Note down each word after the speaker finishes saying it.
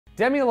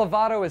Demi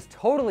Lovato is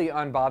totally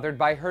unbothered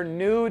by her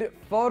nude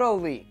photo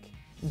leak.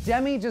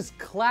 Demi just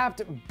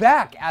clapped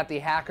back at the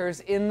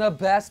hackers in the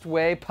best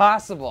way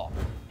possible.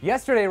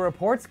 Yesterday,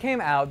 reports came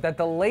out that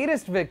the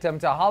latest victim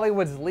to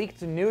Hollywood's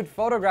leaked nude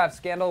photograph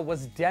scandal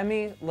was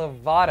Demi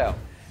Lovato.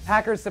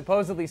 Hackers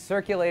supposedly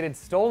circulated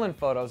stolen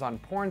photos on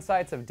porn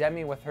sites of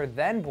Demi with her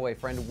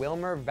then-boyfriend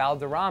Wilmer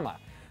Valderrama.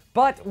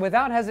 But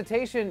without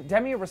hesitation,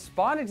 Demi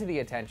responded to the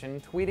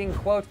attention, tweeting,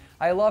 quote,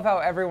 "I love how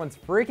everyone's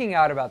freaking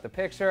out about the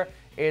picture.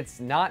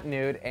 It's not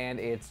nude and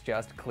it's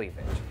just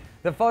cleavage."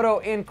 The photo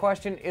in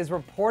question is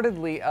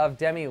reportedly of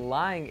Demi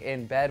lying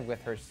in bed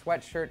with her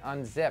sweatshirt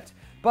unzipped.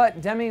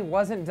 But Demi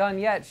wasn't done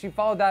yet. She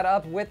followed that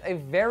up with a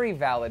very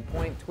valid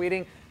point,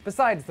 tweeting,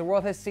 "Besides, the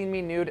world has seen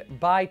me nude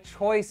by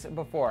choice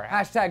before.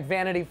 Hashtag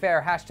Vanity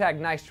Fair, hashtag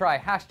nice try,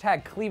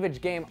 hashtag cleavage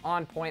game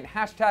on point,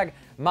 hashtag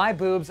my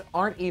boobs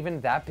aren't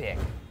even that big.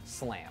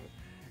 Slam."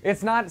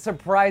 It's not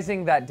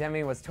surprising that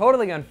Demi was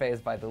totally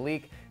unfazed by the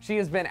leak. She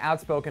has been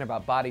outspoken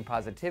about body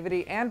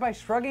positivity, and by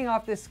shrugging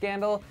off this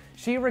scandal,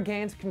 she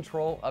regained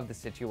control of the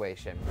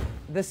situation.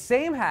 The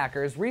same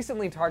hackers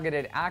recently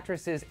targeted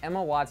actresses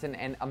Emma Watson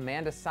and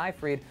Amanda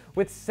Seyfried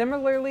with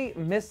similarly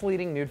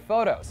misleading nude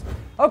photos.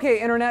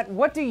 Okay, internet,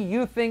 what do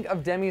you think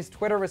of Demi's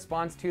Twitter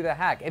response to the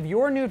hack? If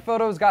your nude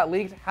photos got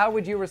leaked, how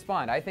would you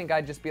respond? I think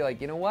I'd just be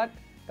like, you know what?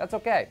 That's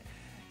okay.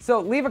 So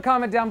leave a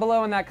comment down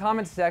below in that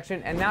comment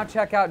section, and now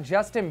check out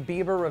Justin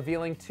Bieber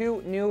revealing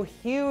 2 new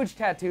huge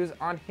tattoos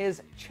on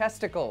his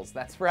chesticles.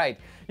 That's right.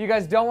 You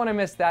guys don't want to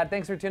miss that.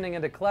 Thanks for tuning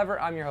into Clevver.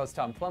 I'm your host,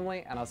 Tom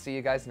Plumley, and I'll see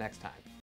you guys next time.